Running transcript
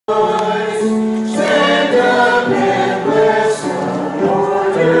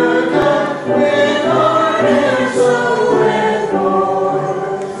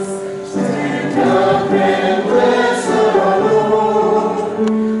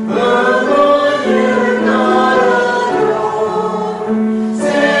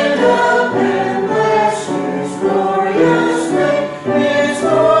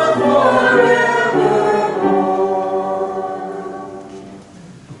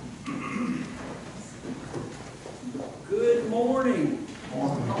morning.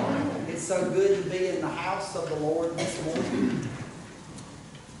 Morning. It's so good to be in the house of the Lord this morning.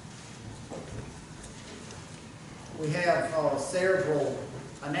 We have several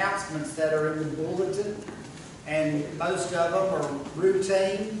announcements that are in the bulletin, and most of them are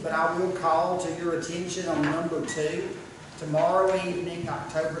routine, but I will call to your attention on number 2. Tomorrow evening,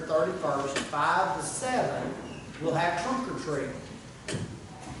 October 31st, 5 to 7, we'll have trunk or treat.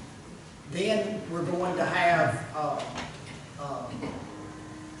 Then we're going to have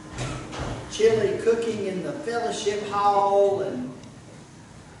chili cooking in the fellowship hall and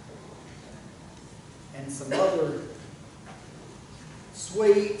some other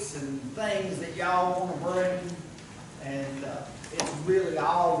sweets and things that y'all want to bring. And it's really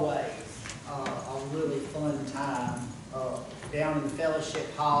always a really fun time down in the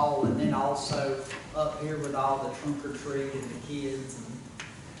fellowship hall, and then also up here with all the trunk or treat and the kids.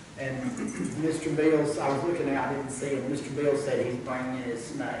 And Mr. Bills, I was looking out, I didn't see him. Mr. Bills said he's bringing his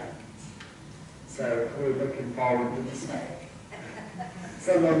snake. So we're looking forward to the snake.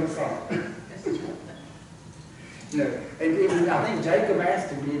 Some of us are. No, and I think Jacob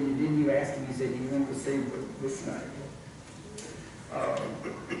asked him, didn't you ask him? You said you wanted to see the snake.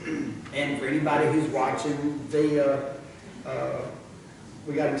 And for anybody who's watching via,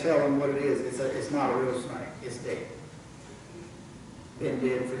 we got to tell them what it is. It's not a real snake. It's dead. Been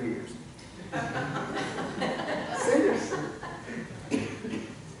dead for years. Seriously.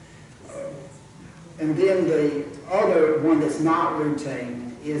 And then the other one that's not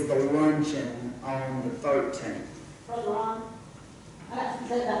routine is the luncheon on the 13th. Brother Ron, I got something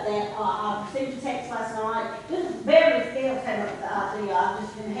to say about that. I received a text last night. This is very scale came up with the idea. I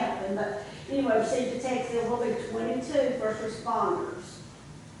just didn't help him. But anyway, received a text. There will be 22 first responders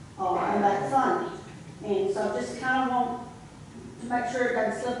on that Sunday. And so just kind of want to make sure it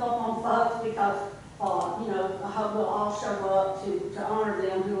doesn't slip up on folks because, I hope we'll all show up to honor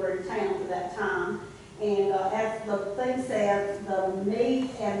them who are in town for that time. And as the thing says, the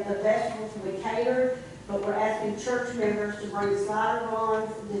meat and the vegetables will be catered, but we're asking church members to bring slider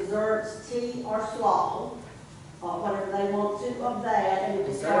runs, desserts, tea, or slaw, whatever they want to of that. And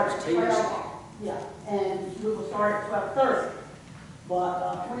we'll start at 12. Yeah, and we will start at 12:30.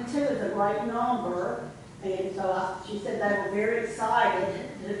 But 22 is a great number. And so she said they were very excited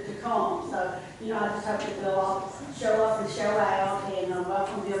to come. So, I just hope that they'll all show up and show out and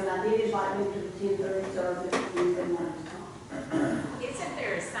welcome them. And I did invite them to the 10:30 service if they wanted to come. Isn't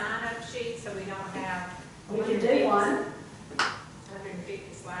there a sign-up sheet so we don't have? We can do one.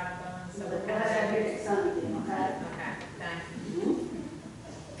 150 slider buns. So We'll have that here next Sunday, okay? Okay, thank you.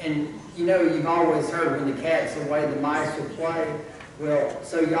 And you've always heard when the cat's away, the mice will play. Well,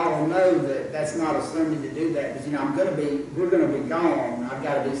 so y'all know that that's not a Sunday to do that, because we're gonna be gone. I've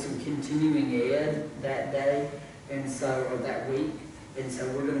got to do some continuing ed that day, or that week, and so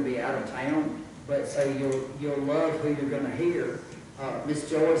we're gonna be out of town. But so you'll love who you're gonna hear. Miss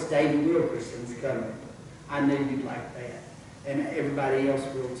Joyce, Davey Wilkerson's coming. I knew you'd like that, and everybody else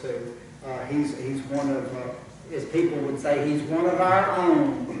will too. He's one of, as people would say, he's one of our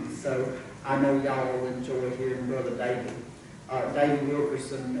own. So I know y'all will enjoy hearing Brother Davey. David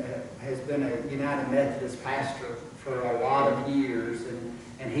Wilkerson has been a United Methodist pastor for a lot of years,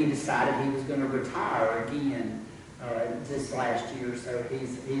 and he decided he was going to retire again this last year. So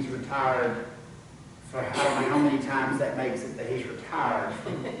he's retired for I don't know how many times that makes it that he's retired.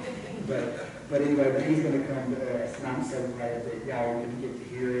 But anyway, but he's going to come to us, and I'm so glad that y'all are going to get to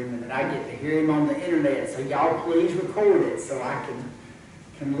hear him, and that I get to hear him on the internet. So y'all please record it so I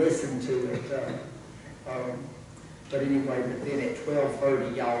can listen to it. But anyway, but then at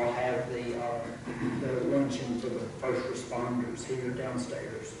 12:30, y'all will have the luncheon for the first responders here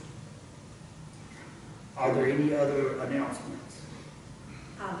downstairs. Are there any other announcements?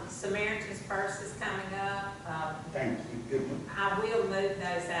 Samaritan's Purse is coming up. Thank you. Good one. I will move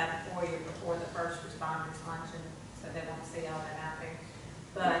those out for you before the first responders luncheon, so they won't see all that out there.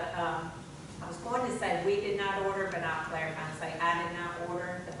 But I was going to say we did not order, but I'll clarify and say I did not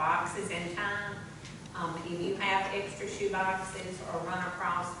order the boxes in time. If you have extra shoe boxes or run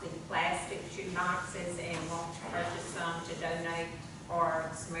across the plastic shoe boxes and want to purchase some to donate for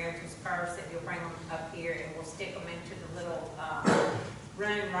Samaritan's Purse, that you'll bring them up here and we'll stick them into the little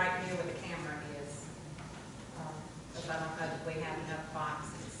room right here where the camera is. Because I don't know that we have enough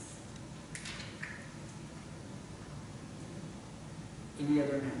boxes. Any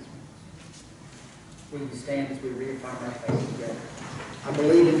other announcements? Will you stand as we reaffirm our faith together? I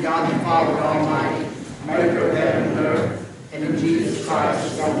believe in God the Father Almighty, maker of heaven and earth, and in Jesus Christ,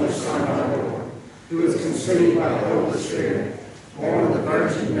 his only Son, our Lord, who was conceived by the Holy Spirit, born of the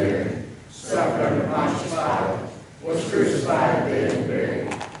Virgin Mary, suffered under Pontius Pilate, was crucified.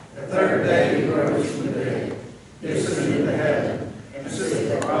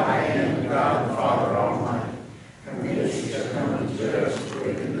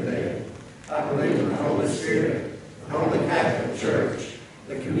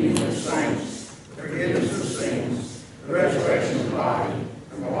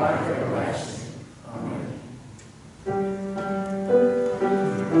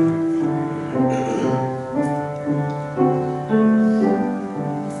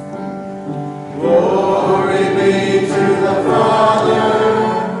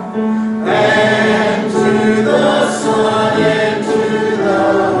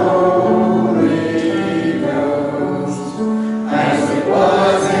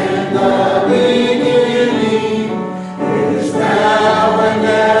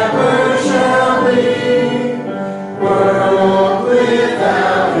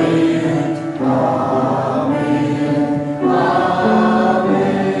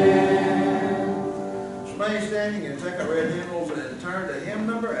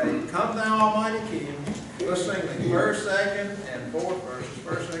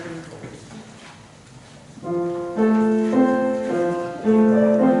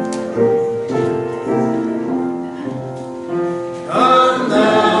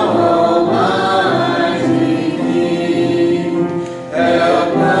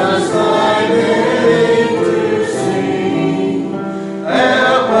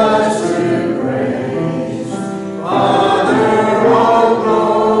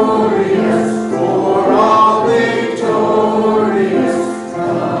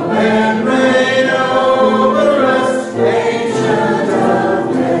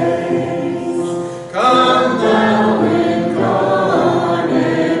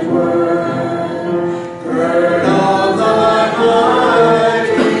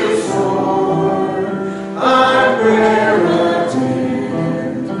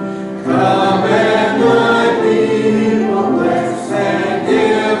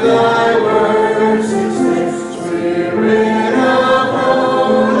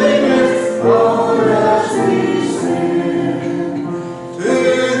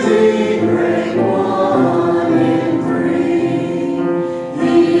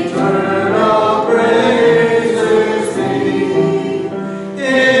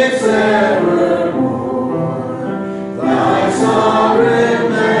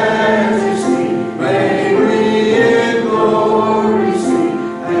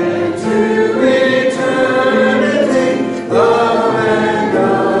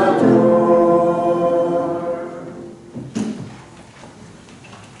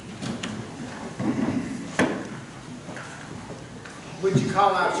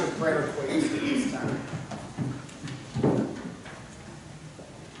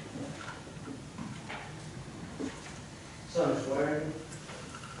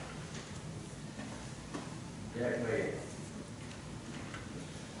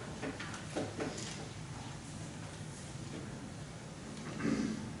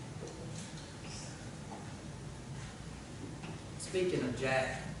 speaking of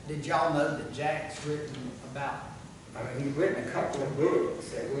Jack, did y'all know that Jack's written about, I mean, he's written a couple of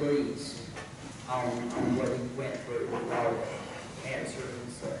books at least on what he went through with all the cancer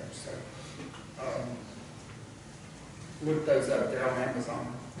and such, so, look those up, they're on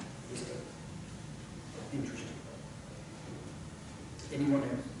Amazon, just interesting. Anyone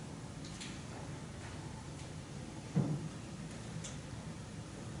else?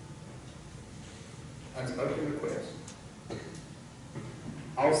 Unspoken request.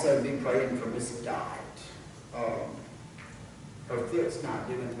 Also, be praying for Miss Dot. Her foot's not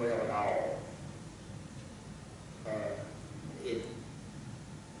doing well at all. It's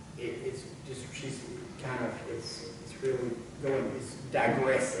just, she's kind of, it's really going, it's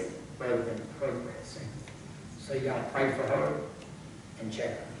digressing rather than progressing. So you gotta pray for her and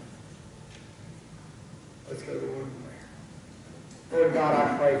check her. Let's go to the Lord in prayer. Lord God,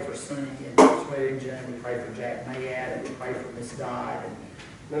 I pray for Sonny and Swearingen, and we pray for Jack Mayad, and we pray for Miss Dodd, and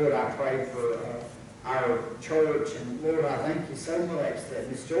Lord, I pray for our church, and Lord, I thank you so much that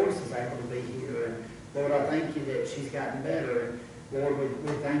Miss Joyce is able to be here, and Lord, I thank you that she's gotten better, and Lord, we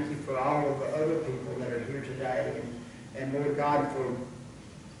thank you for all of the other people that are here today, and Lord God, for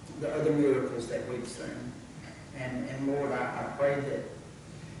the other miracles that we've seen. And Lord, I pray that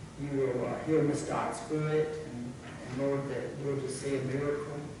you will heal Miss Dott's foot, and Lord, that we'll just see a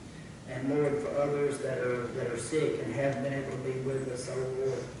miracle. And Lord, for others that are sick and haven't been able to be with us, oh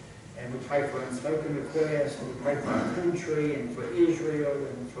Lord. And we pray for unspoken requests, and we pray for our country and for Israel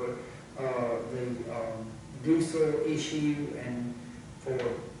and for the diesel issue and for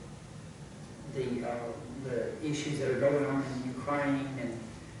the issues that are going on in Ukraine.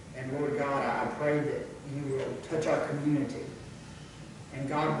 And Lord God, I pray that you will touch our community. And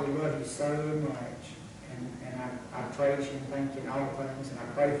God, we love you so much. And I praise you and thank you in all things. And I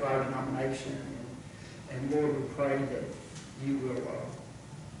pray for our denomination. And Lord, we pray that you will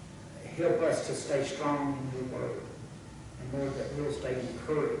help us to stay strong in your word. And Lord, that we'll stay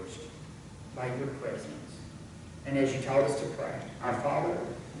encouraged by your presence. And as you taught us to pray, our Father,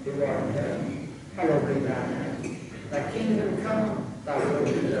 who art in heaven, hallowed be thy name. Thy kingdom come, thy will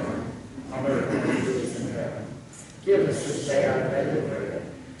be done, on earth as it is in heaven. Give us this day our daily bread,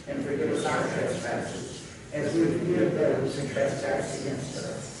 and forgive us our trespasses, as we forgive those who trespass against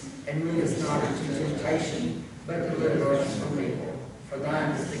us. And lead us not into temptation, but deliver us from evil. For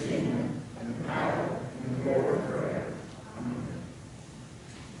thine is the kingdom, and the power, and the glory forever.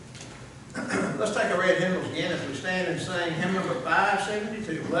 Amen. Let's take our red hymnals again as we stand and sing hymn number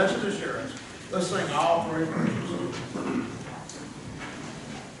 572, Blessed Assurance. Let's sing all three verses.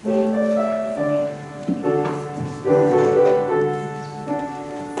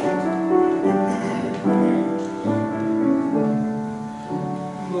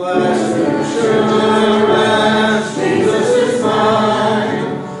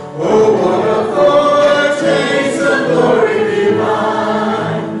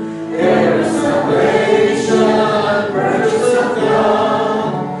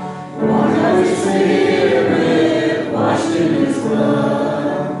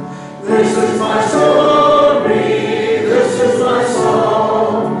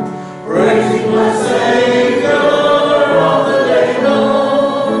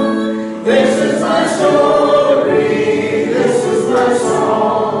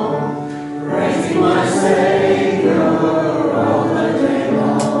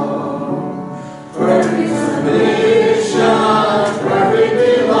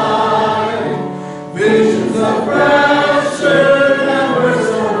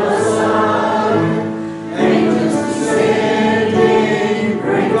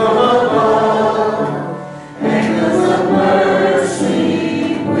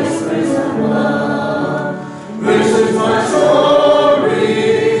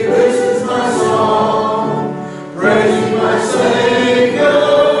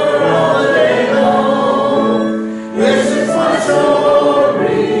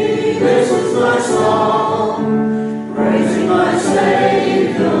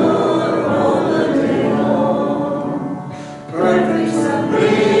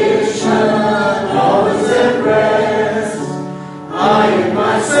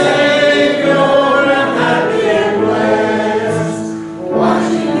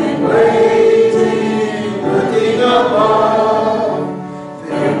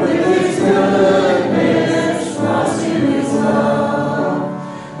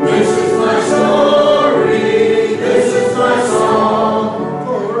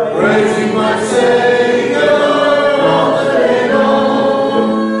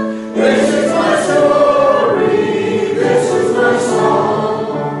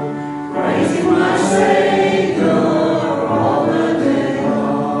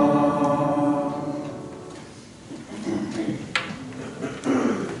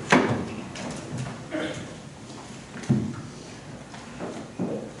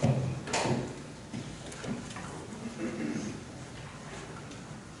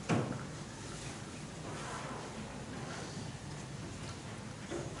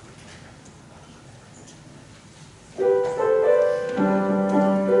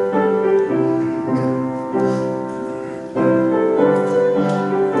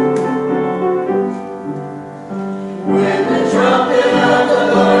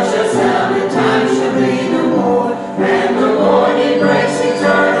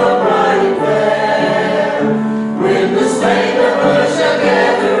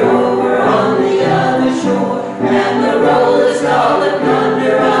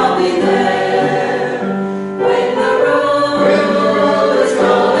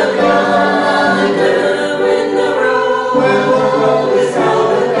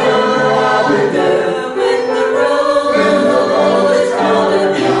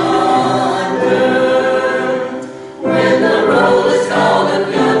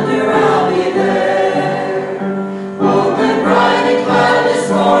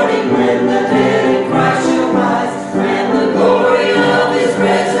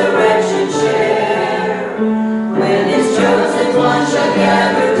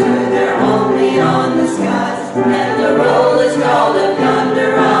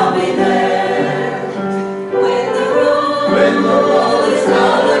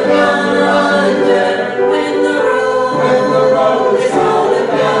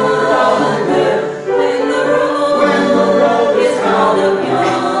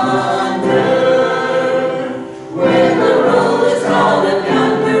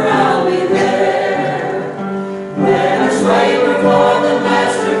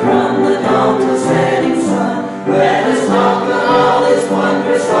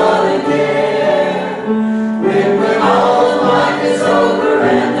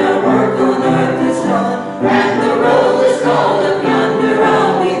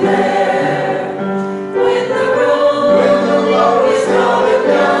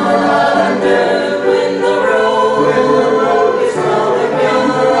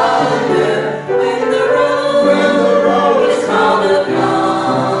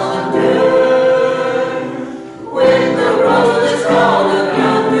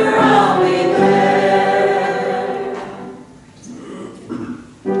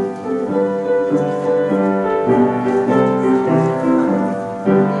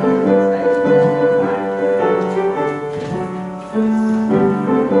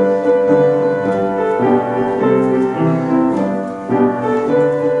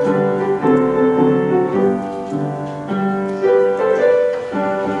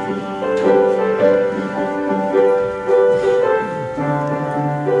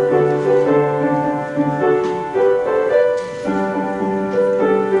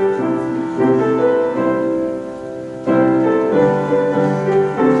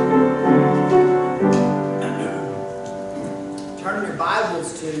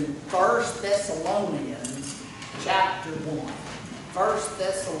 to 1 Thessalonians chapter 1. 1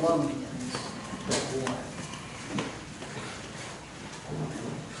 Thessalonians 1.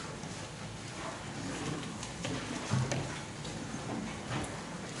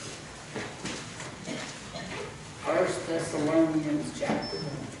 First Thessalonians chapter 1.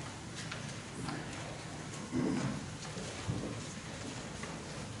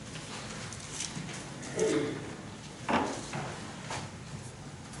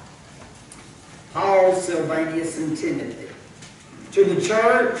 Paul, Silvanus, and Timothy, to the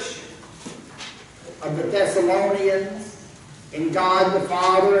church of the Thessalonians, in God the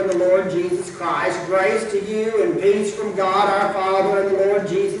Father and the Lord Jesus Christ, grace to you and peace from God our Father and the Lord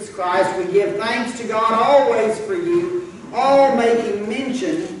Jesus Christ. We give thanks to God always for you, all making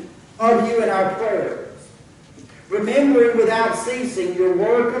mention of you in our prayers, remembering without ceasing your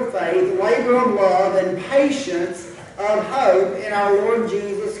work of faith, labor of love, and patience of hope in our Lord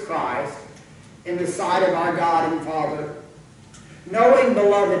Jesus Christ, in the sight of our God and Father, knowing,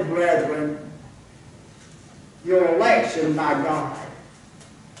 beloved brethren, your election by God.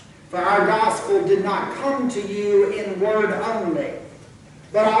 For our gospel did not come to you in word only,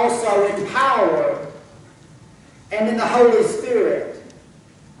 but also in power and in the Holy Spirit,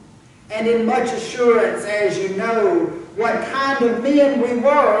 and in much assurance, as you know what kind of men we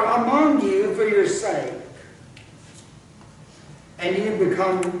were among you for your sake. And you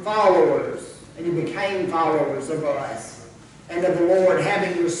became followers of us and of the Lord,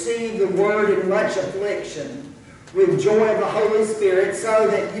 having received the word in much affliction, with joy of the Holy Spirit, so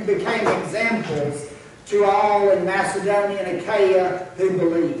that you became examples to all in Macedonia and Achaia who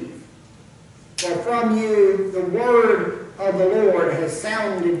believe. For from you the word of the Lord has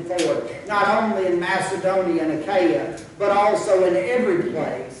sounded forth, not only in Macedonia and Achaia, but also in every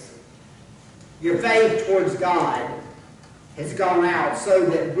place. Your faith towards God has gone out, so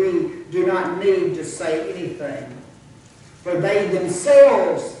that we do not need to say anything. For they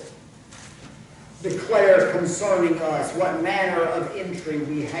themselves declare concerning us what manner of entry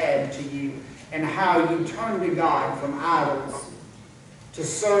we had to you, and how you turned to God from idols to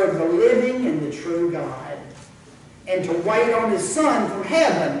serve the living and the true God, and to wait on His Son from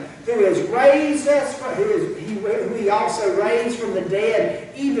heaven, who has raised us, who He also raised from the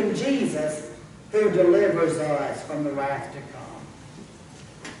dead, even Jesus, who delivers us from the wrath to come.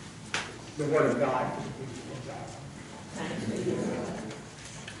 The Word of God.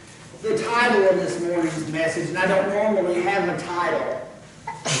 The title of this morning's message, and I don't normally have a title,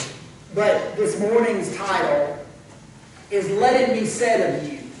 but this morning's title is Let It Be Said of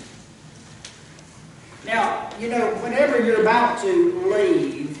You. Now, you know, whenever you're about to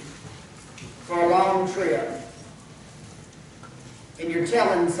leave for a long trip, and you're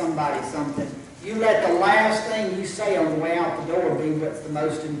telling somebody something, you let the last thing you say on the way out the door be what's the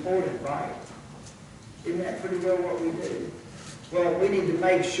most important, right? Isn't that pretty well what we do? Well, we need to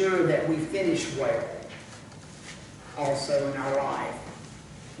make sure that we finish well also in our life.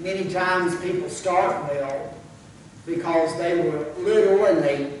 Many times people start well because they were little and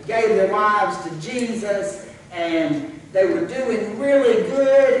they gave their lives to Jesus and they were doing really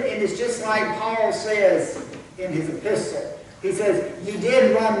good, and it's just like Paul says in his epistle. He says, you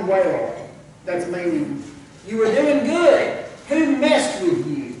did run well. That's meaning you were doing good. Who messed with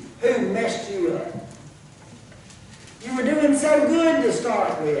you? Who messed you up? You were doing so good to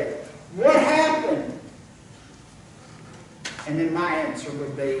start with. What happened? And then my answer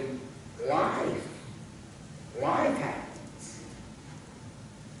would be life. Life happens.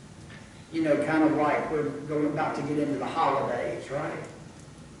 You know, kind of like we're about to get into the holidays, right?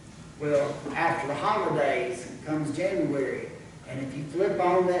 Well, after the holidays comes January, and if you flip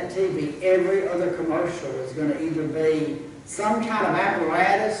on that TV, every other commercial is going to either be some kind of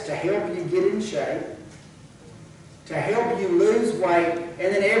apparatus to help you get in shape, to help you lose weight,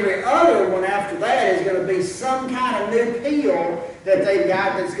 and then every other one after that is going to be some kind of new pill that they've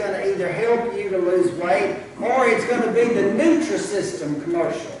got that's going to either help you to lose weight, or it's going to be the Nutrisystem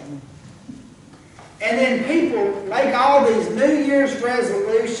commercial. And then people make all these New Year's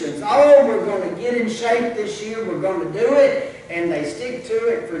resolutions. Oh, we're going to get in shape this year, we're going to do it, and they stick to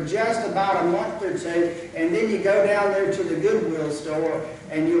it for just about a month or two, and then you go down there to the Goodwill store,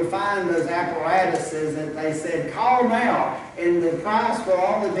 and you'll find those apparatuses that they said, call now, and the price will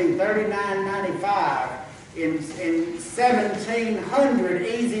only be $39.95 in 1,700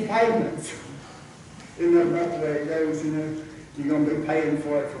 easy payments. Isn't that about the way it goes, you know? You're going to be paying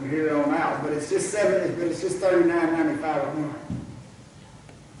for it from here on out, but it's just $39.95 a month.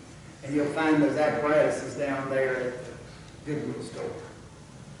 And you'll find those apparatuses down there at the Goodwill store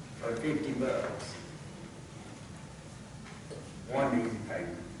for $50. one easy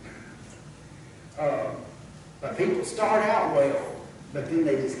payment. But people start out well, but then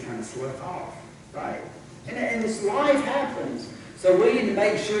they just kind of slip off, right? And this life happens. So we need to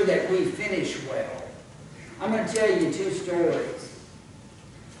make sure that we finish well. I'm going to tell you two stories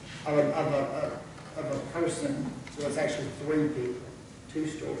of a person. Well, it's actually three people, two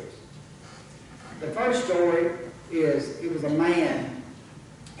stories. The first story is, it was a man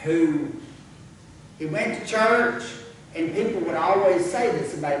who, he went to church, and people would always say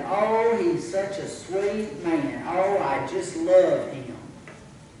this about him. Oh, he's such a sweet man. Oh, I just love him.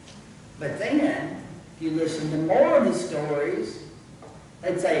 But then, if you listen to more of the stories,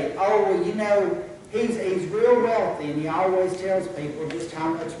 they'd say, oh, well, you know, he's real wealthy, and he always tells people just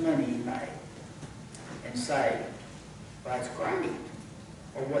how much money he made. And say, well, that's great.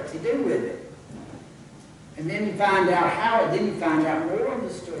 Or what's he do with it? And then you find out more of the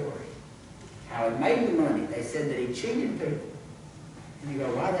story. How he made the money. They said that he cheated people. And you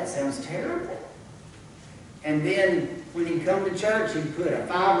go, wow, that sounds terrible. And then when he'd come to church, he'd put a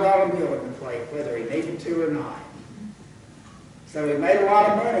 $5 bill in the plate, whether he needed to or not. So he made a lot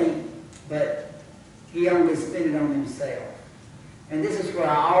of money, but he only spent it on himself. And this is where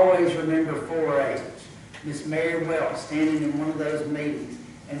I always remember 4-H. Miss Mary Welch standing in one of those meetings.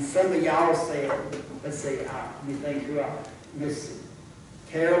 And some of y'all said, let's see, let me think who Miss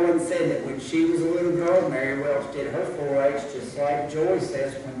Carolyn said that when she was a little girl, Mary Welch did her 4-H, just like Joy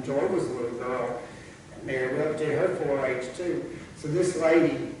says when Joy was a little girl. And Mary Welch did her 4-H too. So this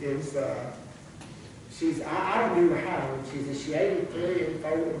lady is, I don't remember how old she is. Is she 83 or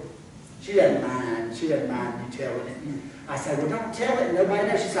 4? She doesn't mind. She doesn't mind you telling it. I said, well, don't tell it. Nobody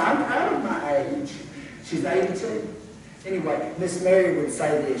knows. She said, I'm proud of my age. She's 82. Anyway, Miss Mary would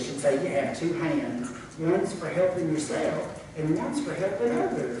say this. She'd say, you have two hands. One's for helping yourself, and one's for helping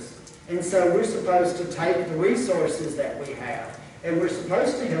others. And so we're supposed to take the resources that we have, and we're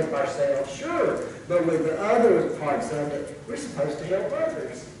supposed to help ourselves, sure, but with the other parts of it, we're supposed to help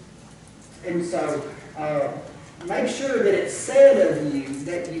others. And so make sure that it's said of you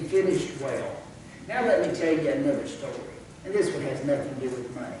that you finished well. Now let me tell you another story, and this one has nothing to do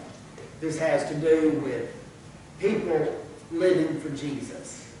with money. This has to do with people living for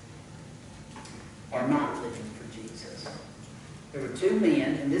Jesus or not living for Jesus. There were two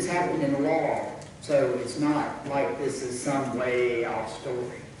men, and this happened in the law, so it's not like this is some way off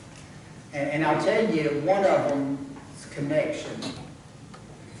story. And I'll tell you one of them's connection.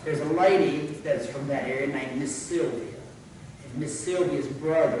 There's a lady that's from that area named Miss Sylvia. And Miss Sylvia's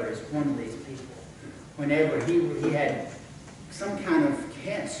brother is one of these people. Whenever he had some kind of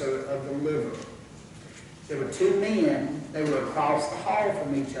cancer of the liver. There were two men, they were across the hall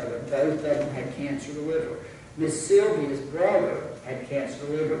from each other. Both of them had cancer of the liver. Miss Sylvia's brother had cancer of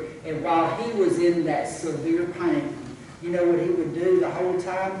the liver, and while he was in that severe pain, you know what he would do the whole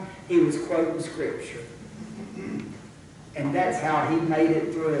time? He was quoting scripture. And that's how he made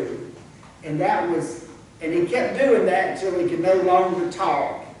it through. And he kept doing that until he could no longer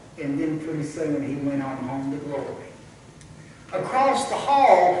talk, and then pretty soon he went on home to glory. Across the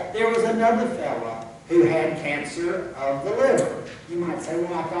hall, there was another fella who had cancer of the liver. You might say,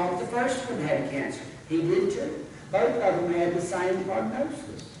 well, I thought the first one had cancer. He did too. Both of them had the same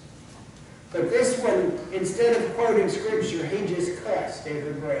prognosis. But this one, instead of quoting scripture, he just cussed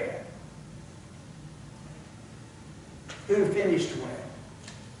every breath. Who finished well?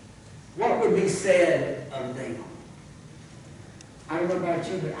 What would be said of them? I don't know about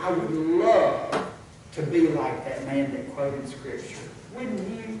you, but I would love to be like that man that quoted scripture. Wouldn't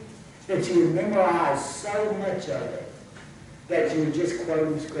you? That you would memorize so much of it that you would just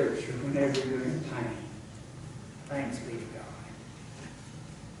quote scripture whenever you're in pain. Thanks be to God.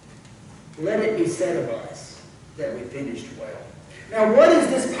 Let it be said of us that we finished well. Now, what is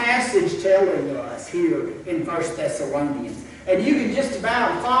this passage telling us here in 1 Thessalonians? And you can just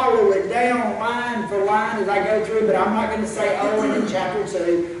about follow it down line for line as I go through, but I'm not going to say, oh, and in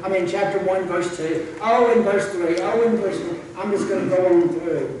chapter 1, verse 2, oh, in verse 3, oh, in verse 4. I'm just going to go on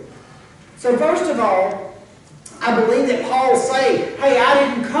through. So first of all, I believe that Paul's saying, hey,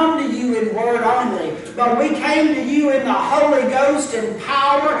 I didn't come to you in word only, but we came to you in the Holy Ghost and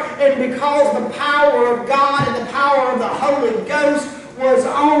power, and because the power of God and the power of the Holy Ghost was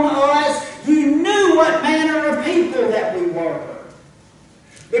on us, you knew what manner of people that we were.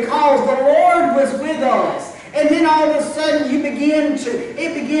 Because the Lord was with us. And then all of a sudden it began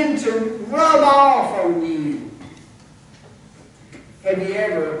to rub off on you. Have you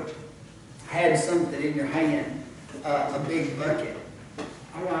ever had something in your hand, a big bucket?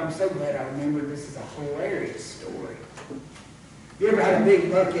 Oh, I'm so glad I remember. This is a hilarious story. You ever had a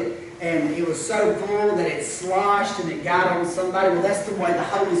big bucket and it was so full that it sloshed and it got on somebody? Well, that's the way the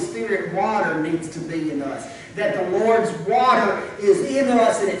Holy Spirit water needs to be in us. That the Lord's water is in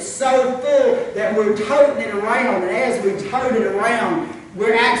us and it's so full that we're toting it around. And as we tote it around,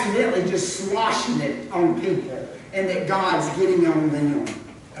 we're accidentally just sloshing it on people. And that God's getting on them.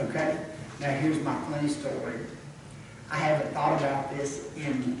 Okay? Now here's my funny story. I haven't thought about this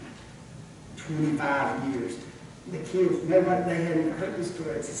in 25 years. The kids, nobody, they hadn't heard this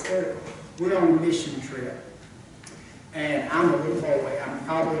story. It's hysterical. We're on a mission trip. And I'm a little boy. I'm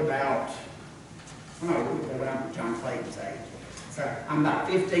probably about, I'm not a little boy, I'm John Clayton's age. So I'm about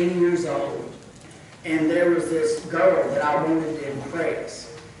 15 years old. And there was this girl that I wanted to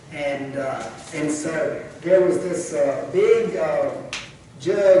impress. And so there was this big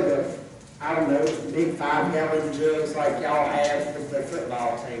jug of, I don't know, big 5-gallon jugs like y'all have with the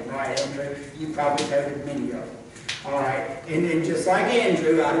football team, right, Andrew? You probably covered many of them. All right, and then just like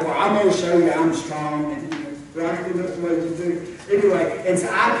Andrew, I'm going to show you I'm strong, and right, that's what you do. Anyway, and so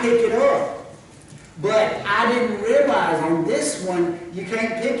I pick it up. But I didn't realize on this one, you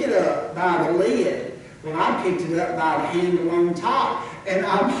can't pick it up by the lid. Well, I picked it up by the handle on top, and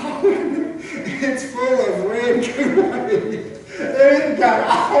I'm holding it. It's full of red Kool-Aid. It got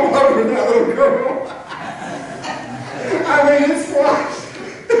all over the little girl. I mean, it's like,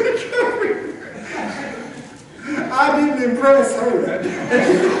 I didn't impress her that day.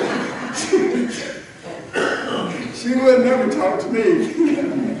 She would never talk to me.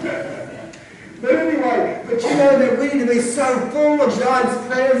 But anyway, but you know that we need to be so full of God's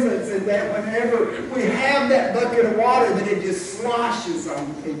presence and that whenever we have that bucket of water that it just sloshes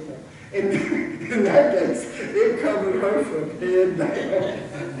on people. And in that case, it covered her from head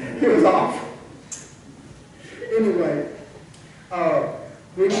down. It was awful. Anyway,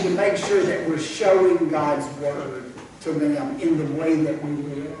 we need to make sure that we're showing God's Word to them in the way that we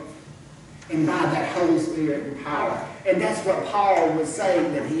live. And by that Holy Spirit and power. And that's what Paul was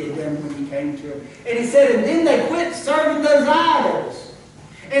saying that he had done when he came to him. And he said, and then they quit serving those idols.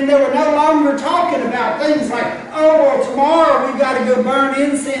 And they were no longer talking about things like, oh, well, tomorrow we've got to go burn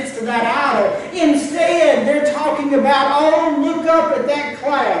incense to that idol. Instead, they're talking about, oh, look up at that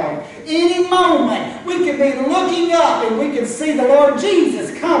cloud. Any moment, we could be looking up and we could see the Lord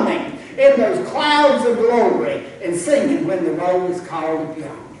Jesus coming in those clouds of glory and singing when the roll is called up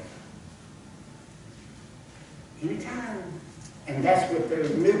yonder. Anytime. And that's what their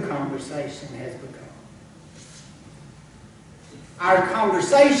new conversation has become. Our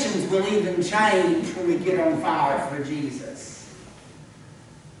conversations will even change when we get on fire for Jesus.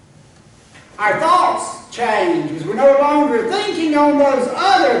 Our thoughts change because we're no longer thinking on those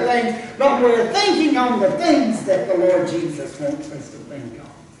other things, but we're thinking on the things that the Lord Jesus wants us to think on.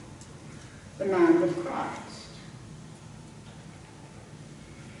 The mind of Christ.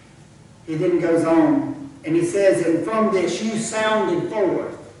 He then goes on and he says, and from this you sounded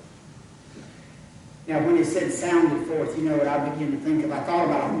forth. Now, when he said sounded forth, you know what I began to think of? I thought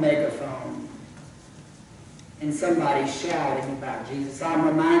about a megaphone. And somebody shouting about Jesus. I'm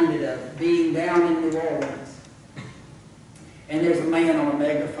reminded of being down in New Orleans. And there's a man on a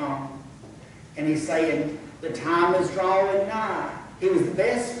megaphone. And he's saying, the time is drawing nigh. He was the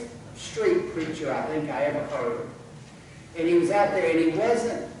best street preacher I think I ever heard. And he was out there and he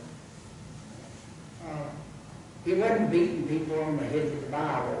wasn't beating people on the head with the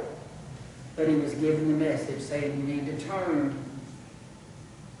Bible. But he was giving the message saying you need to turn.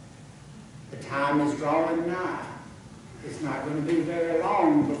 The time is drawing nigh. It's not going to be very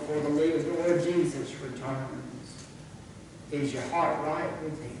long before the Lord Jesus returns. Is your heart right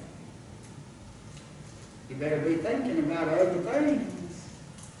with him? You better be thinking about other things.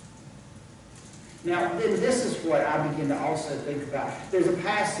 Now, then this is what I begin to also think about. There's a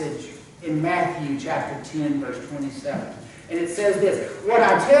passage in Matthew chapter 10, verse 27. And it says this, what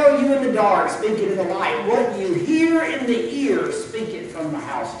I tell you in the dark, speak it in the light. What you hear in the ear, speak it from the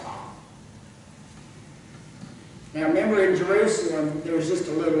housetop. Now remember in Jerusalem, there was just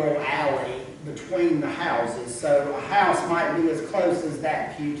a little old alley between the houses. So a house might be as close as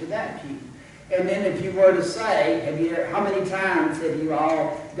that pew to that pew. And then if you were to say, how many times have you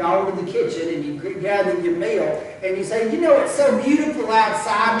all gone to the kitchen and you gather your meal and you say, you know, it's so beautiful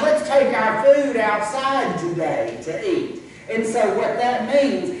outside, let's take our food outside today to eat. And so what that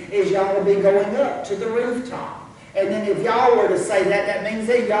means is y'all will be going up to the rooftop. And then if y'all were to say that, that means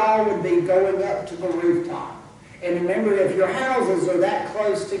that y'all would be going up to the rooftop. And remember, if your houses are that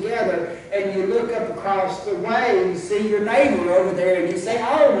close together and you look up across the way, you see your neighbor over there and you say,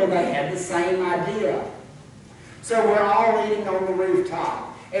 oh, well, they had the same idea. So we're all eating on the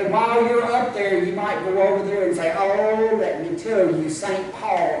rooftop. And while you're up there, you might go over there and say, oh, let me tell you, St.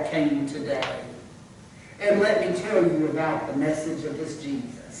 Paul came today. And let me tell you about the message of this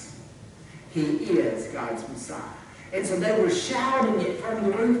Jesus. He is God's Messiah. And so they were shouting it from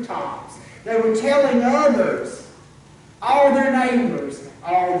the rooftops. They were telling others, all their neighbors,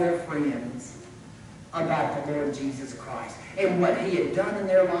 all their friends, about the Lord Jesus Christ and what He had done in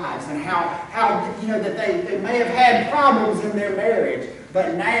their lives, and how you know, that they may have had problems in their marriage,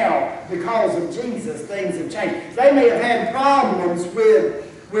 but now, because of Jesus, things have changed. They may have had problems with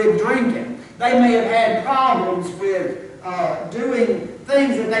drinking. They may have had problems with doing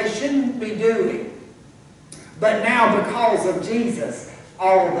things that they shouldn't be doing. But now, because of Jesus,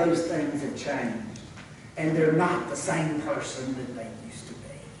 all of those things have changed. And they're not the same person that they used to be.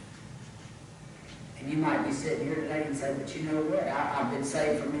 And you might be sitting here today and say, but you know what? I've been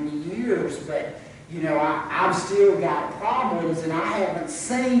saved for many years, but you know, I've still got problems, and I haven't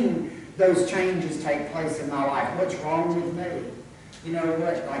seen those changes take place in my life. What's wrong with me? You know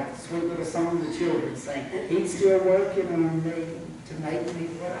what? Like the sweet little song the children sing, He's still working on me to make me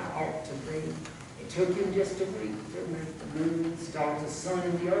what I ought to be. It took Him just a week to make the moon, stars, the sun,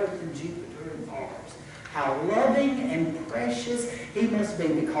 and the earth, and Jupiter and Mars. How loving and precious He must be,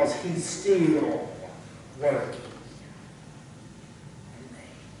 because He's still working.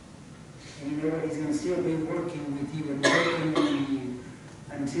 And you know what? He's going to still be working with you and working on you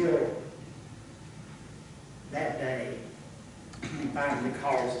until that day He finally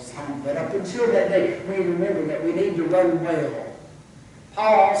calls us home. But up until that day, we remember that we need to run well.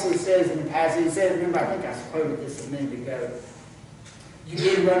 Paul also says in the passage, he said, remember, I think I quoted this a minute ago, you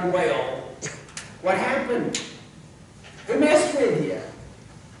did run well. What happened? Who messed with you?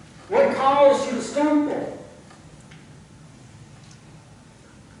 What caused you to stumble?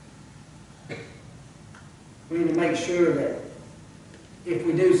 We need to make sure that if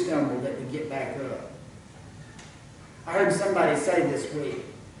we do stumble, that we get back up. I heard somebody say this week,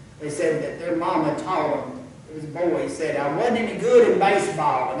 they said that their mama taught them, it was a boy, he said, I wasn't any good in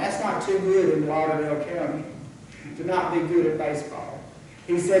baseball, and that's not too good in Lauderdale County, to not be good at baseball.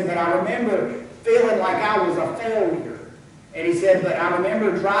 He said, but I remember feeling like I was a failure. And he said, but I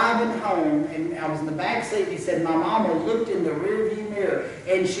remember driving home, and I was in the back seat, and he said, my mama looked in the rearview mirror,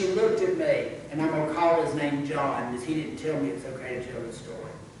 and she looked at me, and I'm going to call his name John, because he didn't tell me it's okay to tell the story.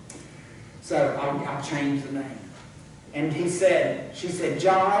 So I'll change the name. And she said,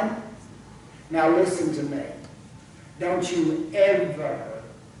 John, now listen to me. Don't you ever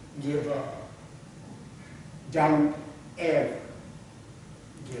give up. Don't ever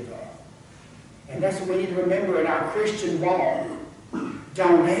give up. And that's what we need to remember in our Christian walk.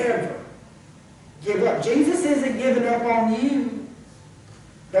 Don't ever give up. Jesus isn't giving up on you.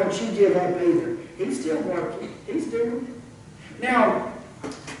 Don't you give up either. He's still working. He's doing it. Now,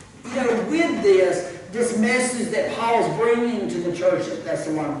 you know, with this message that Paul's bringing to the church at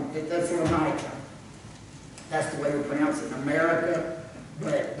Thessalonica, that's the way we pronounce it in America,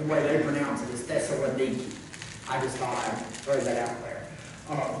 but the way they pronounce it is Thessaloniki. I just thought I'd throw that out there.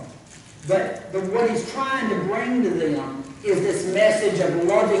 But what he's trying to bring to them is this message of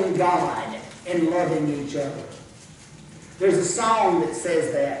loving God and loving each other. There's a song that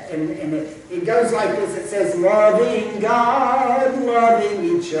says that, and it goes like this. It says, loving God, loving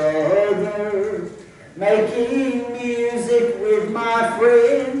each other, making music with my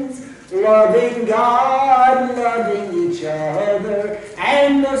friends, loving God, loving each other,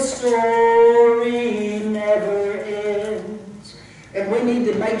 and the story never ends. And we need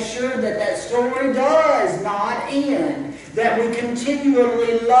to make sure that that story does not end, that we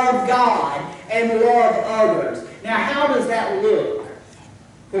continually love God and love others. Now, how does that look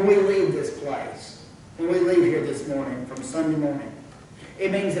when we leave this place, when we leave here this morning from Sunday morning?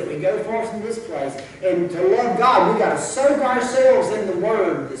 It means that we go forth from this place, and to love God, we've got to soak ourselves in the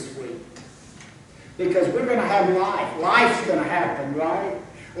Word this week. Because we're going to have life. Life's going to happen, right?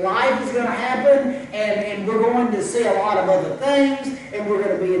 Life is going to happen, and we're going to see a lot of other things, and we're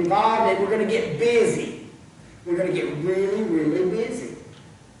going to be involved, and we're going to get busy. We're going to get really, really busy.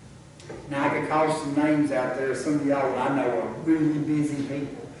 Now, I could call some names out there. Some of y'all that I know are really busy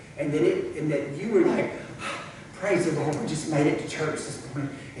people. And that you were like, oh, praise the Lord, we just made it to church this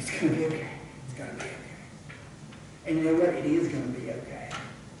morning. It's going to be okay. It's going to be okay. And you know what? It is going to be okay.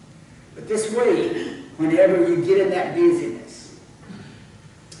 But this week, whenever you get in that busyness,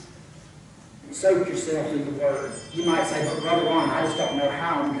 soak yourself in the Word. You might say, but Brother Ron, I just don't know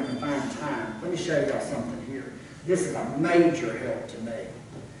how I'm going to find time. Let me show y'all something here. This is a major help to me.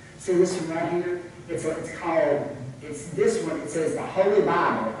 See this one right here? It's this one. It says the Holy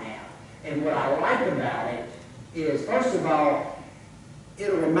Bible app. And what I like about it is, first of all,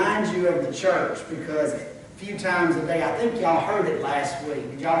 it'll remind you of the church, because a few times a day, I think y'all heard it last week.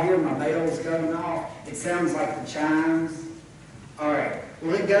 Did y'all hear my bells going off? It sounds like the chimes. All right.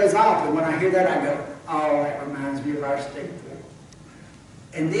 Well, it goes off, and when I hear that, I go, oh, that reminds me of our steeple.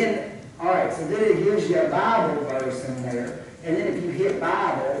 And then, all right, so then it gives you a Bible verse in there, and then if you hit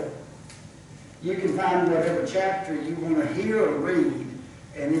Bible, you can find whatever chapter you want to hear or read,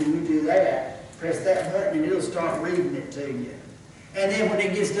 and then you do that, press that button, and it'll start reading it to you. And then when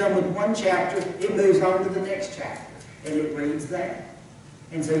it gets done with one chapter, it moves on to the next chapter, and it reads that.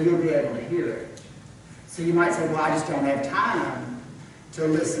 And so you'll be able to hear it. So you might say, well, I just don't have time to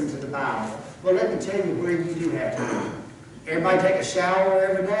listen to the Bible. Well, let me tell you where you do have time. Everybody take a shower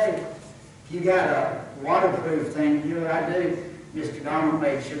every day. If you got a waterproof thing, you know what I do? Mr. Donald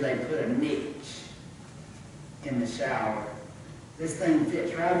made sure they put a niche in the shower. This thing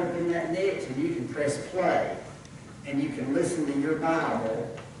fits right up in that niche, and you can press play, and you can listen to your Bible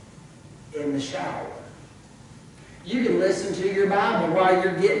in the shower. You can listen to your Bible while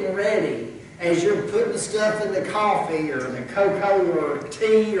you're getting ready, as you're putting stuff in the coffee or the cocoa or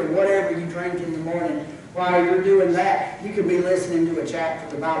tea or whatever you drink in the morning. While you're doing that, you could be listening to a chapter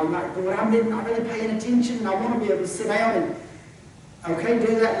of the Bible. You might go, well, I'm not really paying attention, and I want to be able to sit down and, okay,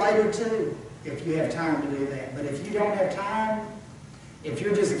 do that later too, if you have time to do that. But if you don't have time, if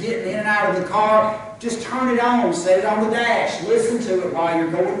you're just getting in and out of the car, just turn it on, set it on the dash, listen to it while you're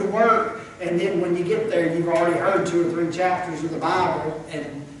going to work, and then when you get there, you've already heard 2 or 3 chapters of the Bible,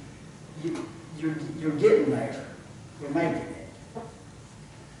 and you're getting there. We're making it.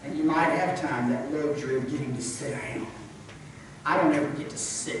 And you might have time, that luxury of getting to sit down. I don't ever get to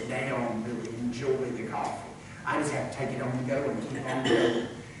sit down and really enjoy the coffee. I just have to take it on the go and keep on going.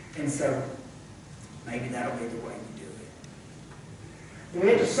 And so, maybe that'll be the way you do it. We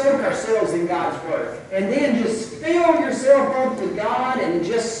have to soak ourselves in God's Word. And then just fill yourself up with God and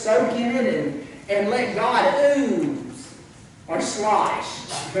just soak in it and let God ooze or slosh.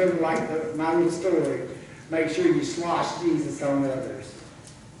 Kind of like my little story. Make sure you slosh Jesus on others.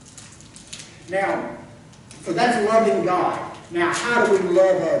 Now, so that's loving God. Now, how do we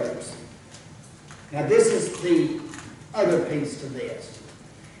love others? Now, this is the other piece to this.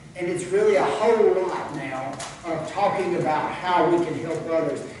 And it's really a whole lot now of talking about how we can help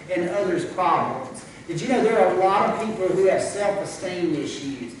others and others' problems. Did you know there are a lot of people who have self-esteem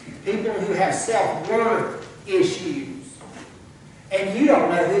issues, people who have self-worth issues, and you don't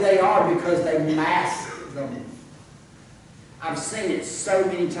know who they are because they mask them. I've seen it so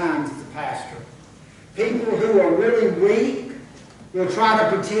many times as a pastor. People who are really weak will try to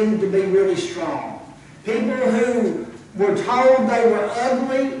pretend to be really strong. People who were told they were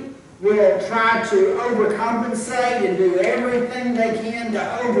ugly will try to overcompensate and do everything they can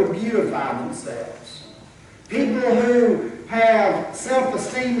to over-beautify themselves. People who have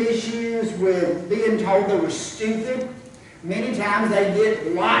self-esteem issues with being told they were stupid, many times they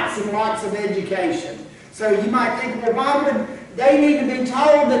get lots and lots of education. So you might think, well, why would they need to be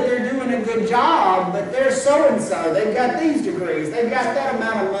told that they're doing a good job, but they're so-and-so, they've got these degrees, they've got that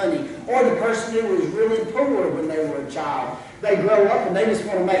amount of money. Or the person who was really poor when they were a child. They grow up and they just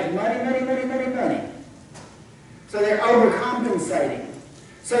want to make money, money, money, money, money. So they're overcompensating.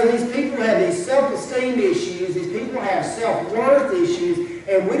 So these people have these self-esteem issues, these people have self-worth issues,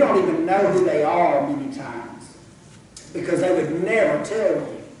 and we don't even know who they are many times. Because they would never tell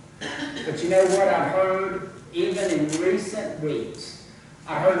you. But you know what I've heard, even in recent weeks?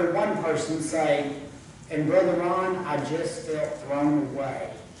 I heard one person say, and Brother Ron, I just felt thrown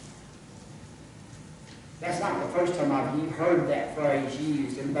away. That's not the first time I've heard that phrase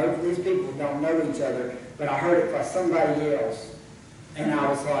used, and both of these people don't know each other, but I heard it by somebody else, and I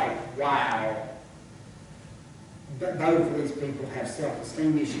was like, wow. But both of these people have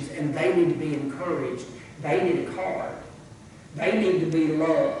self-esteem issues, and they need to be encouraged. They need a card. They need to be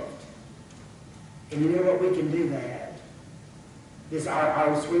loved. And you know what? We can do that. This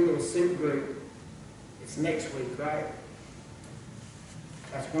our sweet little soup group. It's next week, right?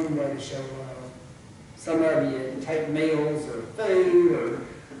 That's one way to show love. Some of you take meals or food or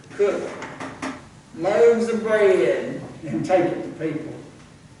cook loaves of bread and take it to people.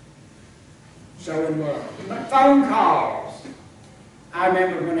 Showing love. But phone calls. I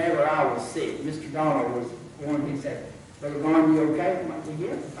remember whenever I was sick, Mr. Donald was one, he said, Brother Ron, you okay? I'm like, well,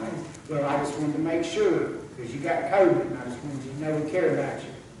 yeah, fine. Well, I just wanted to make sure, because you got COVID, and I just wanted you to know we care about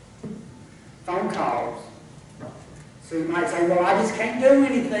you. Phone calls. So you might say, well, I just can't do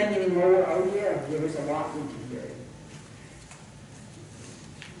anything anymore. Oh, yeah, there's a lot we can do.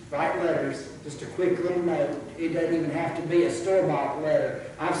 Write letters, just a quick little note. It doesn't even have to be a store-bought letter.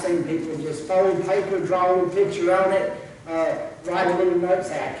 I've seen people just fold paper, draw a picture on it, write a little note,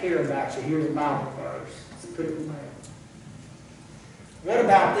 say, I care about you, here's a Bible verse. Let's put it in there. What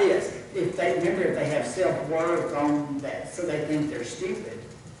about this? If they have self-worth on that, so they think they're stupid.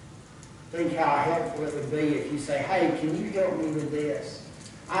 Think how helpful it would be if you say, hey, can you help me with this?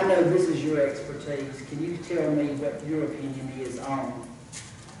 I know this is your expertise. Can you tell me what your opinion is on?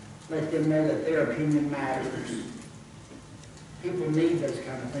 Let them know that their opinion matters. People need those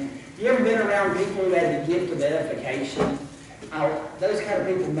kind of things. You ever been around people who have the gift of edification? Those kind of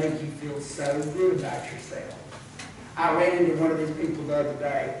people make you feel so good about yourself. I ran into one of these people the other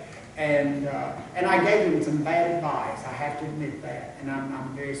day, and I gave him some bad advice. I have to admit that, and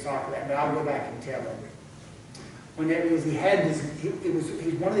I'm very sorry for that, but I'll go back and tell him. When it was,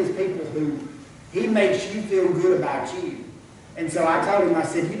 he's one of these people who, he makes you feel good about you. And so I told him, I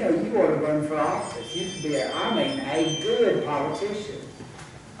said, you know, you ought to run for office. You could be a good politician.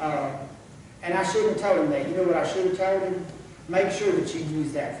 And I shouldn't have told him that. You know what I should have told him? Make sure that you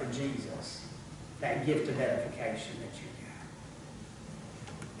use that for Jesus, that gift of edification that you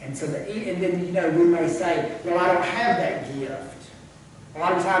got. And so, and then, you know, we may say, well, I don't have that gift. A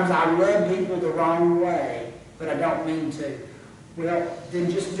lot of times I rub people the wrong way, but I don't mean to. Well,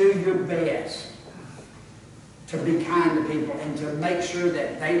 then just do your best to be kind to people and to make sure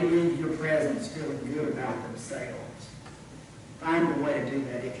that they leave your presence feeling good about themselves. Find a way to do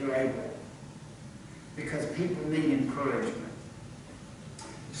that if you're able. Because people need encouragement.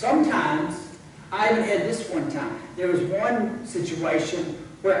 Sometimes, I even had this one time. There was one situation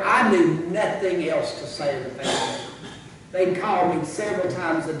where I knew nothing else to say to the family. They'd call me several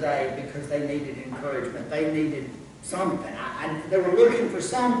times a day because they needed encouragement. They needed something. They were looking for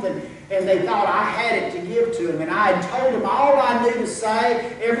something, and they thought I had it to give to them. And I had told them all I knew to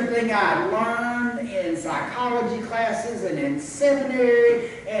say, everything I had learned in psychology classes and in seminary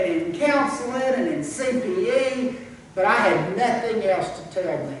and in counseling and in CPE, but I had nothing else to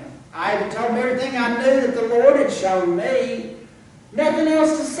tell them. I had told them everything I knew that the Lord had shown me. Nothing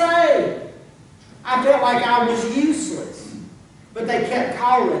else to say. I felt like I was useless. But they kept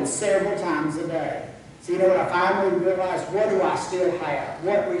calling several times a day. So you know what I finally realized? What do I still have?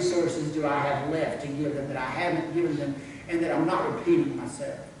 What resources do I have left to give them that I haven't given them and that I'm not repeating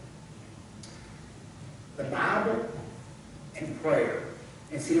myself? The Bible and prayer.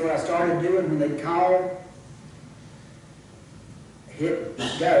 And see what I started doing when they called? Hit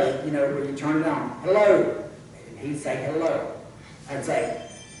go, you know, where you turn it on. Hello. And he'd say hello. I'd say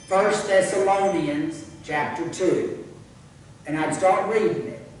 1 Thessalonians chapter 2. And I'd start reading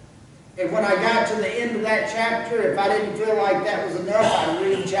it. And when I got to the end of that chapter, if I didn't feel like that was enough, I'd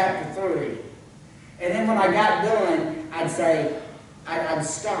read chapter 3. And then when I got done, I'd say, I'd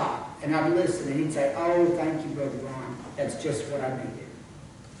stop and I'd listen. And he'd say, oh, thank you, Brother Ron. That's just what I needed.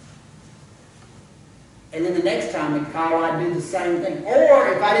 And then the next time he'd call, I'd do the same thing. Or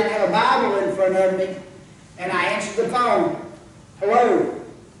if I didn't have a Bible in front of me and I answered the phone, hello,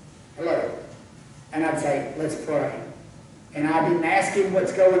 hello. And I'd say, let's pray. And I didn't ask him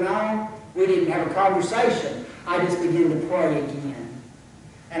what's going on. We didn't have a conversation. I just began to pray again.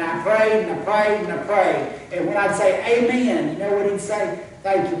 And I prayed and I prayed and I prayed. And when I'd say amen, you know what he'd say?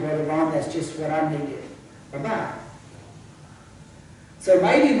 Thank you, Brother Ron. That's just what I needed. Bye-bye. So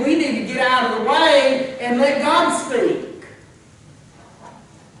maybe we need to get out of the way and let God speak.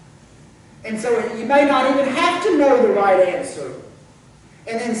 And so you may not even have to know the right answer.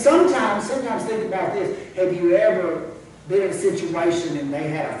 And then sometimes think about this. Have you ever been in a situation and they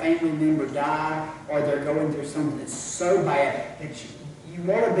had a family member die, or they're going through something that's so bad that you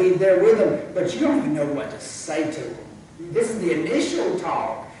want to be there with them, but you don't even know what to say to them? This is the initial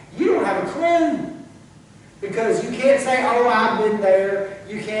talk. You don't have a clue. Because you can't say, oh, I've been there.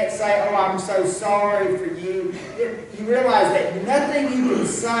 You can't say, oh, I'm so sorry for you. You realize that nothing you can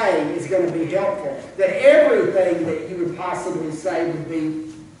say is going to be helpful. That everything that you would possibly say would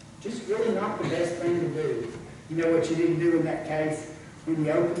be just really not the best thing to do. You know what you need to do in that case? When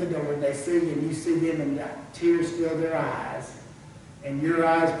you open the door and they see you and you see them and the tears fill their eyes, and your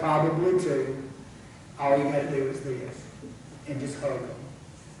eyes probably too, all you got to do is this, and just hug them.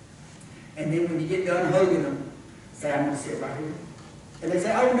 And then when you get done hugging them, say, I'm going to sit right here. And they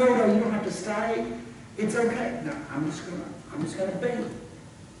say, oh, no, you don't have to stay. It's okay. No, I'm just going to be.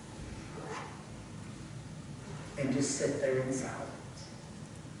 And just sit there in silence.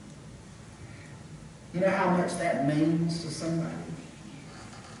 You know how much that means to somebody?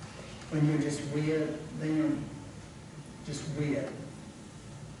 When you're just with them. Just with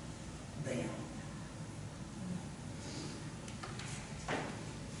them.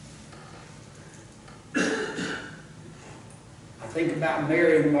 I think about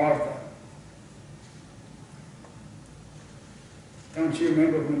Mary and Martha. don't you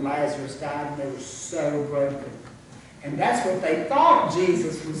remember when Lazarus died and they were so broken? And that's what they thought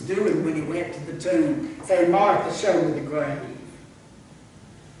Jesus was doing when he went to the tomb, saying, Martha, show me the grave.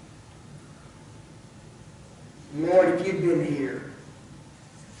 Lord, if you'd been here,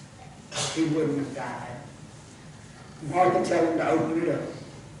 he wouldn't have died. Martha told him to open it up.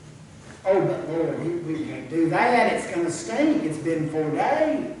 Oh, but Lord, we can't do that. It's going to stink. It's been 4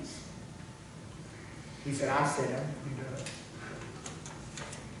 days. He said, I said, open it up.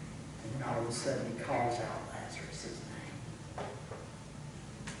 And all of a sudden he calls out Lazarus'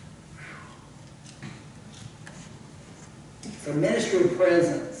 name. So ministry of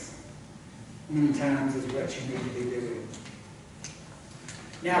presence many times is what you need to be doing.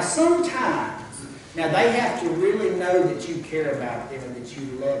 Now sometimes, they have to really know that you care about them and that you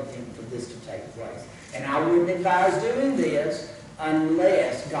love them for this to take place. And I wouldn't advise doing this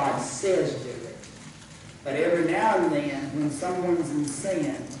unless God says do it. But every now and then, when someone's in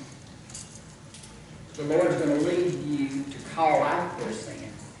sin, the Lord's going to lead you to call out their sin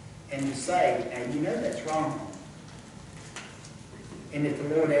and to say, now you know that's wrong. And if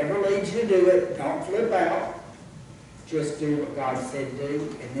the Lord ever leads you to do it, don't flip out. Just do what God said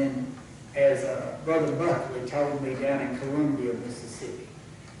do. And then, as Brother Buckley told me down in Columbia, Mississippi,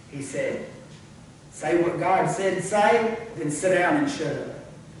 he said, say what God said say, then sit down and shut up.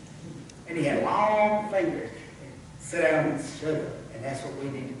 And he had long fingers. Sit down and shut up. And that's what we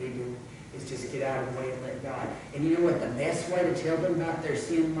need to be doing, is just get out of the way and let God. And you know what the best way to tell them about their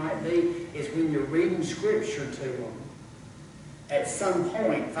sin might be? Is when you're reading Scripture to them. At some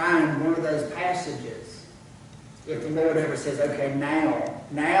point, find one of those passages. If the Lord ever says, okay, now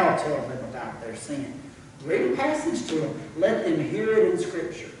tell them about their sin. Read a passage to them. Let them hear it in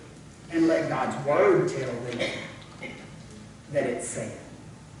Scripture. And let God's Word tell them that it's sin.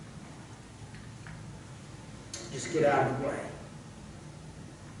 Just get out of the way.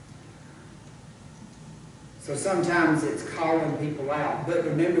 So sometimes it's calling people out. But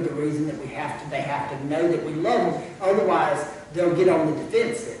remember the reason that they have to know that we love them. Otherwise, they'll get on the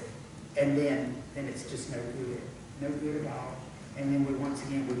defensive. And then it's just no good. No good at all. And then once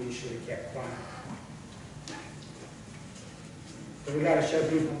again, we just should have kept quiet. But we got to show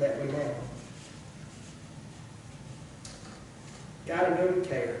people that we love them. Got to know we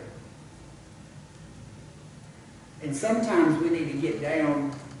care. And sometimes we need to get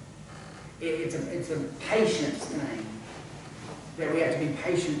down. It's a patience thing. That we have to be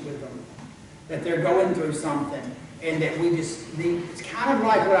patient with them. That they're going through something. And that we just need, it's kind of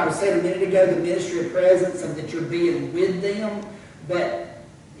like what I was saying a minute ago, the ministry of presence, and that you're being with them, but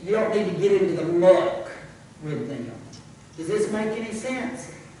you don't need to get into the muck with them. Does this make any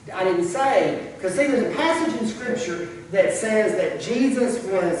sense? I didn't say, because see, there's a passage in Scripture that says that Jesus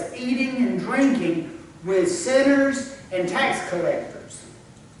was eating and drinking with sinners and tax collectors.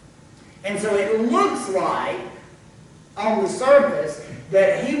 And so it looks like, on the surface,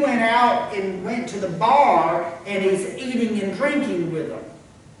 that he went out and went to the bar and he's eating and drinking with them.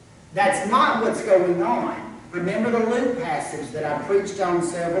 That's not what's going on. Remember the Luke passage that I preached on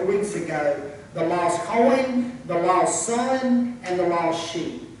several weeks ago, the lost coin, the lost son, and the lost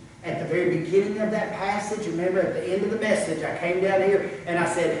sheep. At the very beginning of that passage, remember at the end of the message, I came down here and I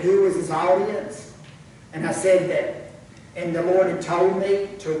said, who was his audience? And I said that, and the Lord had told me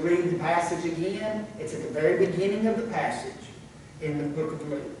to read the passage again. It's at the very beginning of the passage in the book of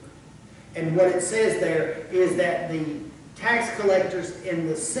Luke. And what it says there is that the tax collectors and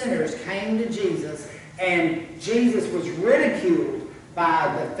the sinners came to Jesus, and Jesus was ridiculed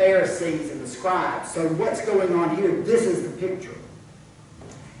by the Pharisees and the scribes. So what's going on here? This is the picture.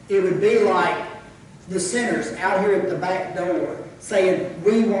 It would be like the sinners out here at the back door saying,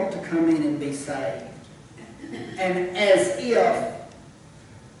 we want to come in and be saved. And as if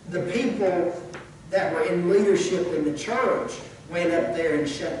the people that were in leadership in the church went up there and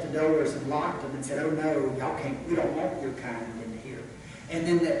shut the doors and locked them and said, oh no, y'all can't, we don't want your kind in here. And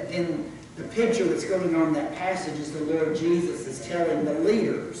then the picture that's going on in that passage is the Lord Jesus is telling the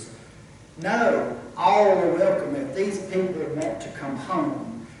leaders, no, all are welcome. If these people want to come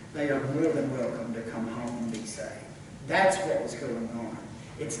home, they are more than welcome to come home and be saved. That's what was going on.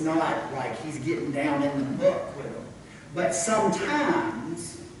 It's not like he's getting down in the muck with them. But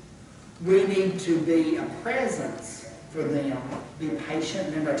sometimes we need to be a presence for them. Be patient.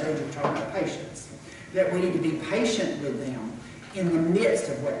 Remember I told you we're talking about patience. That we need to be patient with them in the midst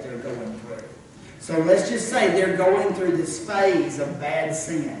of what they're going through. So let's just say they're going through this phase of bad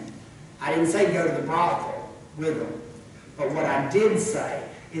sin. I didn't say go to the brothel with them. But what I did say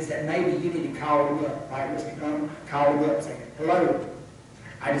is that maybe you need to call them up. Right, Mr. Gunn? Call them up and say, hello,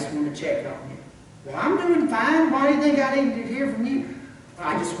 I just want to check on you. Well, I'm doing fine. Why do you think I need to hear from you?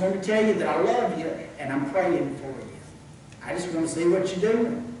 I just want to tell you that I love you and I'm praying for you. I just want to see what you're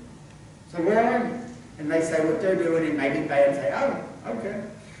doing. So where are you? And they say what they're doing, and maybe they and say, oh, okay.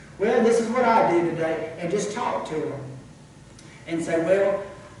 Well, this is what I do today, and just talk to them. And say, well,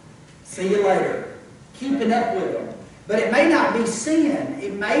 see you later. Keeping up with them. But it may not be sin.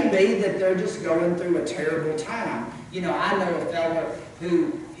 It may be that they're just going through a terrible time. You know, I know a fellow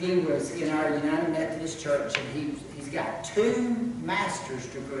who, he was in our United Methodist Church, and he's got 2 master's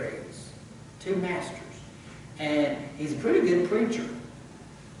degrees. 2 masters. And he's a pretty good preacher.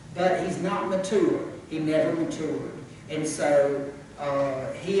 But he's not mature. He never matured. And so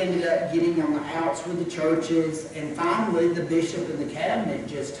he ended up getting on the outs with the churches, and finally the bishop and the cabinet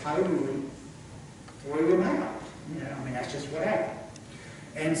just totally threw him out. You know, I mean, that's just what happened.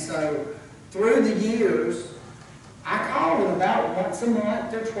 And so through the years, I called him about once a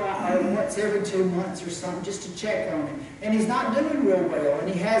month or twice, or once every 2 months or something, just to check on him. And he's not doing real well, and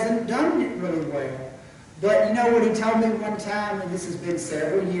he hasn't done it really well. But you know what he told me one time, and this has been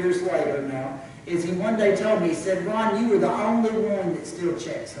several years later now, is he one day told me, he said, Ron, you were the only one that still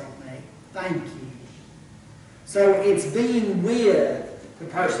checks on me. Thank you. So it's being with the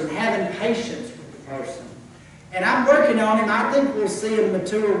person, having patience with the person. And I'm working on him. I think we'll see him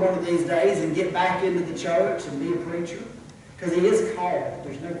mature one of these days and get back into the church and be a preacher. Because he is called,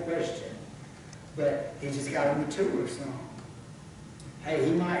 there's no question. But he just got to mature some. Hey,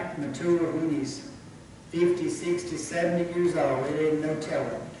 he might mature when he's 50, 60, 70 years old. It ain't no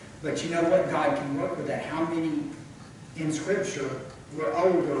telling. But you know what? God can work with that. How many in Scripture were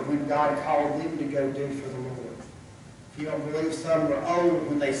older when God called them to go do for the Lord? If you don't believe some were old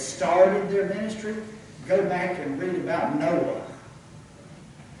when they started their ministry, go back and read about Noah.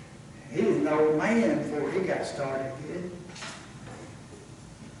 He was an old man before he got started good.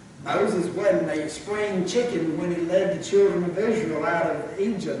 Moses wasn't a spring chicken when he led the children of Israel out of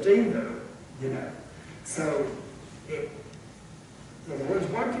Egypt either, you know. So, the Lord's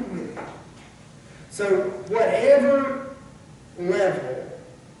working with it. So, whatever level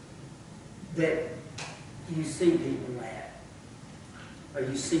that you see people at, or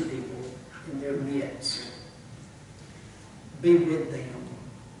you see people in their midst, be with them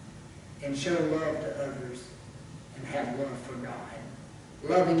and show love to others and have love for God.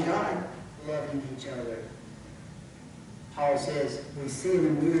 Loving God, loving each other. Paul says, we see in a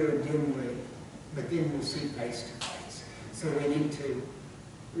mirror dimly, but then we'll see face to face. So we need to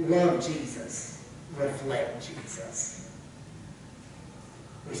love Jesus, reflect Jesus.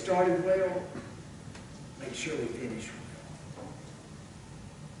 We started well, make sure we finish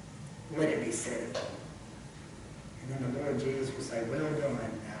well. Let it be said. And then the Lord Jesus will say, well done, thou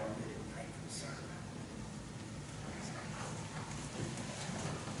good and faithful servant.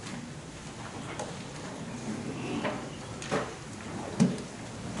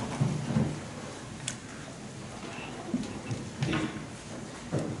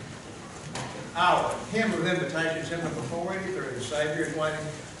 Our hymn of invitation is hymn number 483, the Savior is waiting.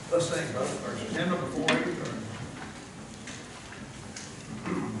 Let's sing both verses. Hymn number 483.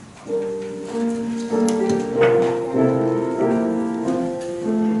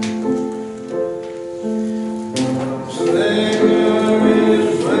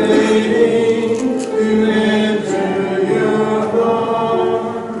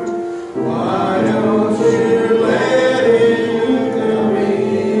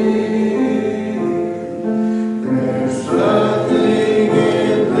 Nothing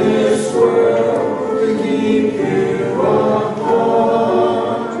in this world to keep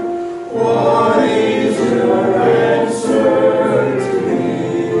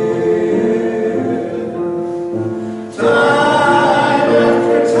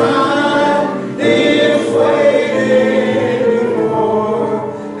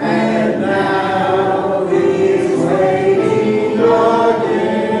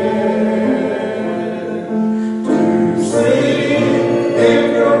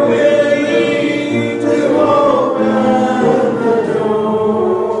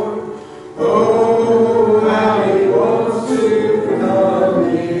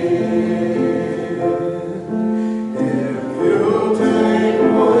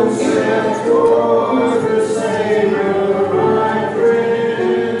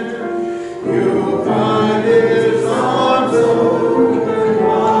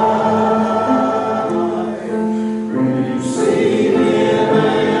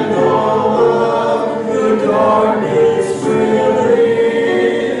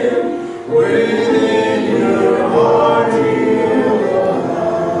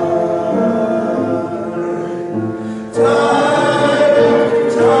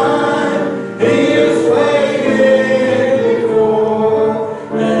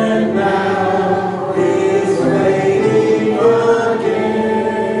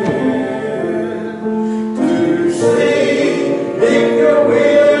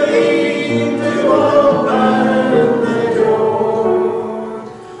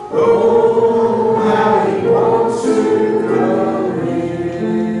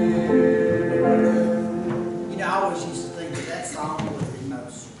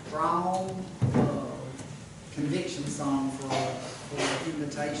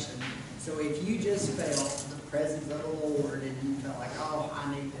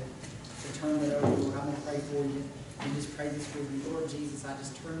pray this with me. Lord Jesus, I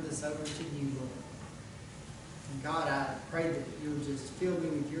just turn this over to you, Lord. And God, I pray that you'll just fill me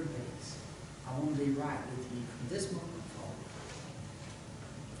with your peace. I want to be right with you from this moment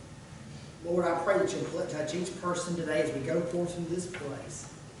forward. Lord, I pray that you'll touch each person today as we go forth from this place.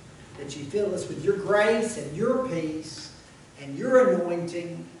 That you fill us with your grace and your peace and your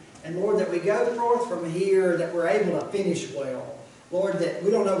anointing. And Lord, that we go forth from here, that we're able to finish well. Lord, that we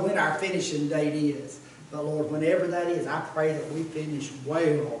don't know when our finishing date is. But Lord, whenever that is, I pray that we finish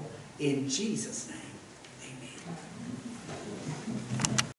well in Jesus' name.